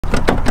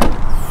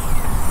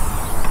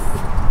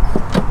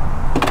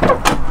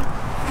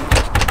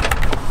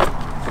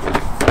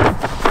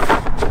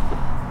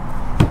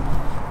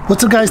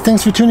What's up guys,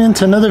 thanks for tuning in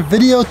to another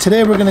video.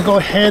 Today we're going to go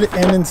ahead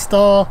and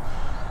install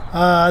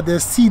the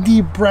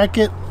CD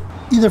bracket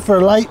either for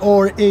a light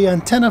or a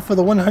antenna for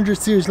the 100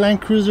 series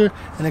Land Cruiser,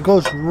 and it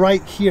goes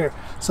right here.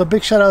 So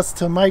big shout outs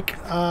to Mike.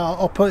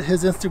 I'll put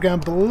his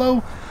Instagram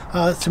below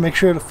to make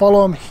sure to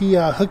follow him. He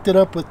hooked it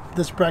up with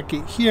this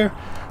bracket here.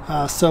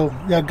 So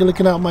yeah, good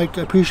looking out, Mike.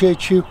 I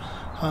appreciate you.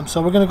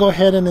 So we're going to go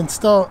ahead and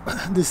install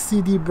this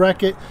CD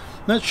bracket.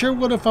 Not sure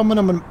what I'm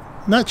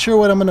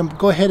gonna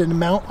go ahead and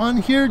mount on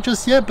here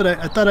just yet, but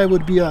I thought it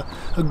would be a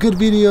good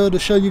video to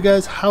show you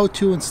guys how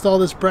to install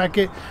this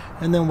bracket,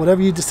 and then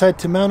whatever you decide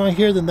to mount on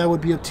here, then that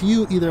would be up to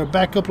you. Either a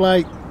backup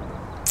light,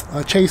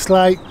 a chase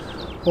light,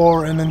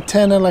 or an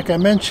antenna like I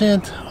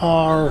mentioned,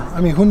 or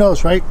I mean, who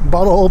knows, right?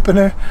 Bottle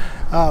opener.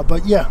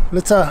 But yeah,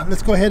 let's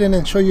go ahead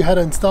and show you how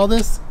to install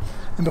this.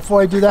 And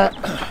before I do that,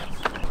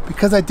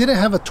 because I didn't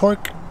have a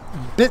Torx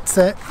Bit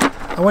Set,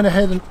 I went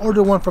ahead and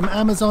ordered one from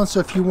Amazon.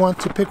 So if you want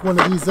to pick one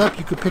of these up,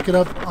 you could pick it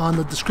up on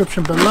the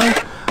description below.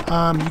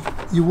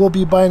 You will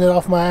be buying it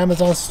off my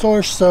Amazon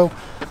store, so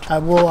I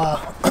will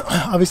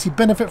obviously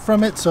benefit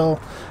from it. So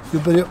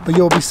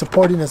you'll be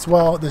supporting as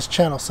well this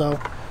channel. So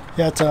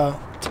yeah, it's a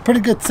pretty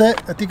good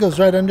set. I think it was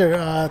right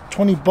under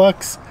 20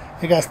 bucks.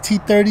 It got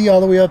T30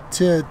 all the way up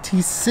to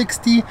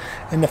T60,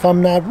 and if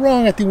I'm not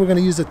wrong, I think we're going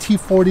to use a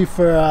T40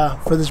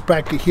 for this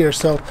bracket here.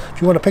 So if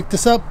you want to pick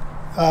this up,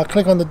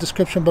 click on the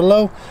description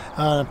below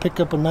and pick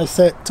up a nice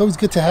set. It's always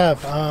good to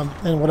have,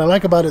 and what I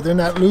like about it, they're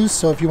not loose,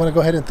 so if you want to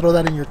go ahead and throw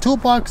that in your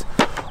toolbox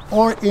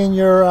or in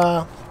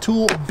your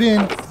tool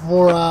bin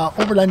for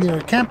overlanding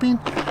or camping,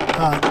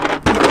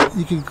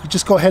 you can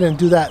just go ahead and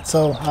do that.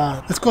 So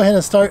let's go ahead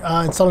and start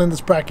installing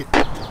this bracket.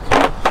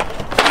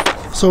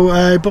 So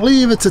I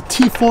believe it's a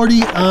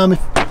T40.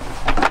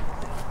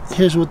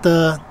 Here's what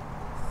the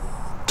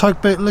Torx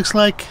bit looks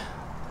like.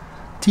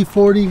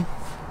 T40.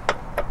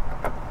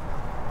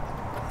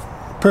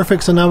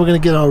 Perfect. So now we're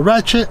going to get our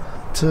ratchet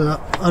to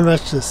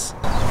unratchet this.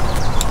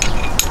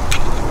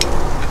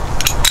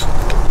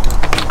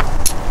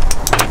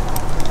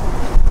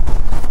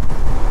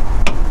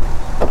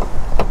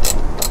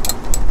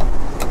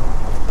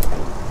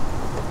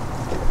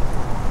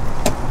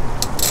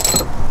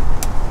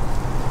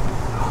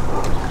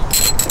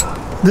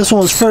 This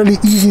one was fairly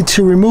easy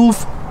to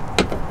remove,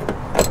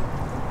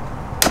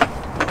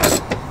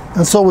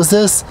 and so was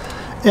this.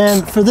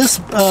 And for this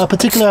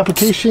particular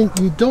application,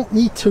 you don't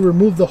need to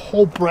remove the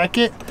whole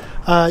bracket.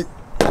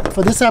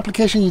 For this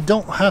application, you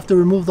don't have to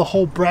remove the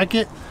whole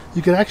bracket.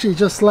 You can actually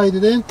just slide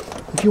it in.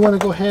 If you want to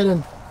go ahead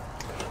and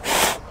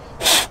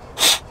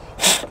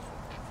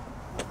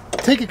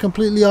take it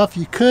completely off,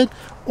 you could,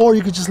 or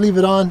you could just leave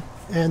it on.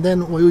 And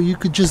then what you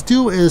could just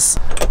do is,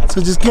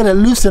 so just get it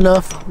loose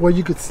enough where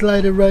you could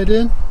slide it right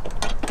in,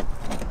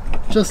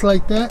 just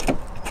like that.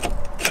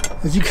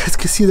 As you guys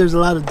can see, there's a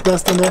lot of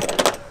dust in there.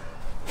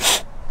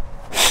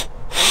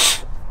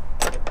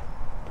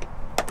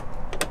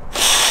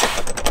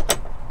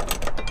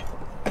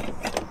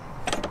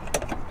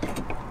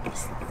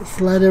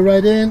 Slide it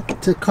right in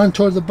to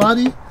contour the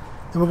body.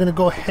 Then we're going to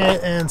go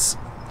ahead and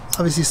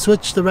obviously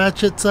switch the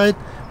ratchet side.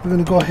 We're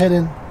going to go ahead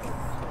and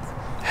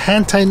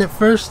hand tighten it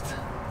first.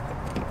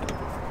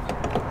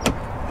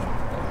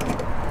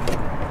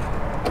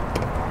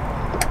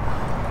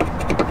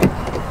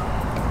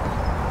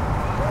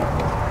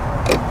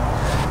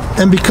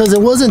 And because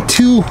it wasn't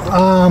too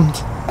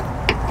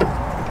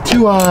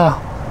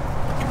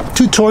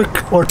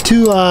torque or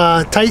too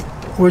tight,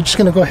 we're just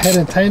going to go ahead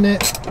and tighten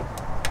it.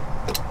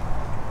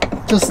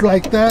 Just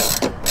like that.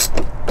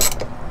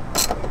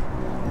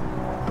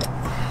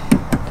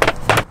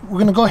 We're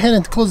going to go ahead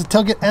and close the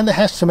tailgate and the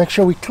hatch to make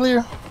sure we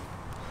clear.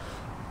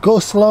 Go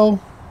slow.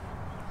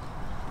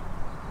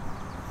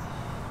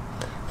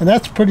 And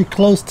that's pretty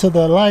close to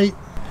the light,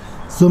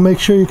 so make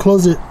sure you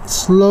close it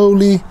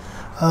slowly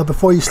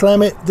before you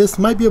slam it. This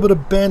might be able to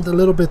bend a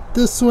little bit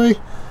this way.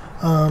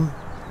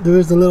 There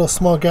is a little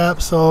small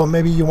gap, so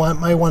maybe you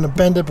might want to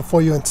bend it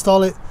before you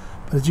install it.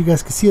 But as you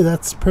guys can see,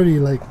 that's pretty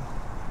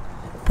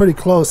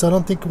close. I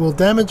don't think we'll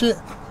damage it,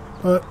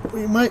 but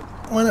we might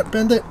want to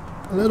bend it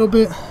a little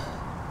bit.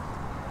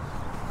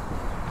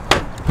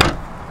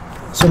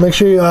 So make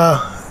sure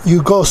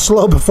you go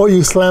slow before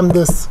you slam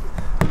this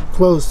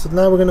closed. So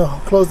now we're going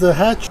to close the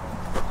hatch.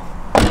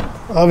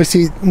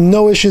 Obviously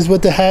no issues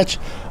with the hatch,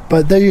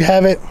 but there you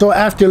have it. So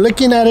after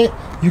looking at it,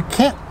 you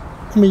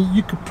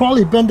could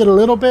probably bend it a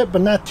little bit,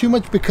 but not too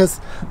much, because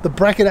the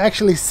bracket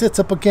actually sits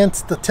up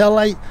against the tail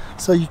light,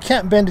 so you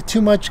can't bend it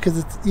too much, because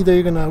it's either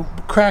you're gonna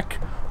crack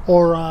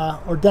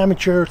or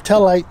damage your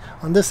tail light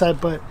on this side.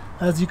 But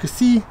as you can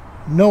see,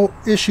 no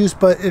issues.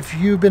 But if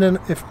your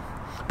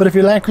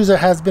Land Cruiser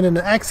has been in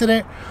an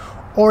accident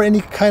or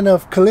any kind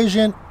of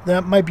collision,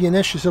 that might be an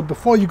issue. So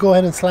before you go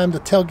ahead and slam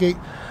the tailgate,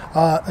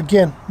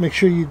 again, make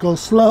sure you go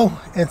slow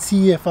and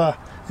see if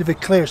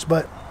it clears.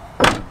 But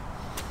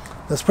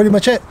that's pretty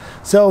much it.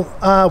 So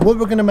what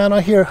we're gonna mount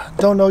on here,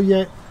 don't know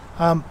yet.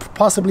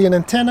 Possibly an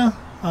antenna,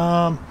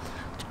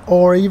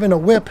 or even a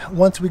whip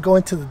once we go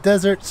into the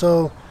desert.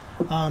 So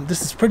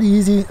this is pretty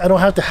easy. I don't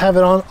have to have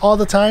it on all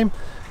the time,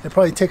 It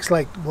probably takes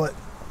like what,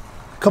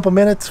 a couple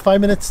minutes,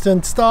 5 minutes to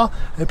install.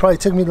 It probably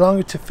took me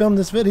longer to film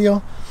this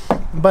video,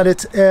 but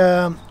it's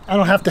I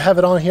don't have to have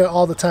it on here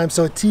all the time,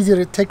 so it's easy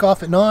to take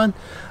off and on.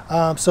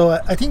 So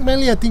I think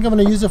mainly I'm going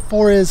to use it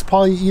for is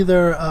probably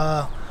either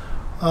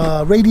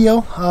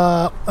radio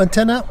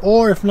antenna,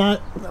 or if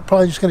not, I'm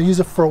probably just going to use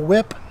it for a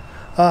whip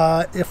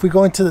if we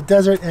go into the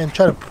desert and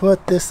try to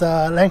put this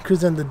Land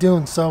Cruiser in the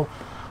dunes. So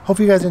hope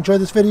you guys enjoyed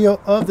this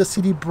video of the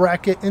CD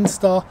bracket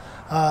install.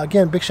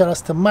 Again, big shout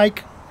outs to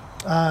Mike.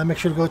 Make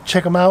sure to go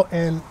check him out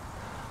and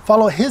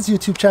follow his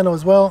YouTube channel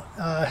as well.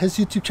 His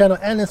YouTube channel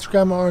and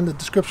Instagram are in the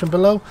description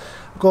below.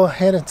 Go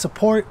ahead and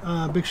support.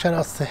 Big shout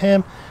outs to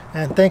him,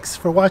 and thanks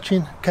for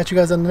watching. Catch you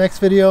guys on the next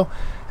video,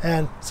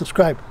 and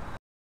subscribe.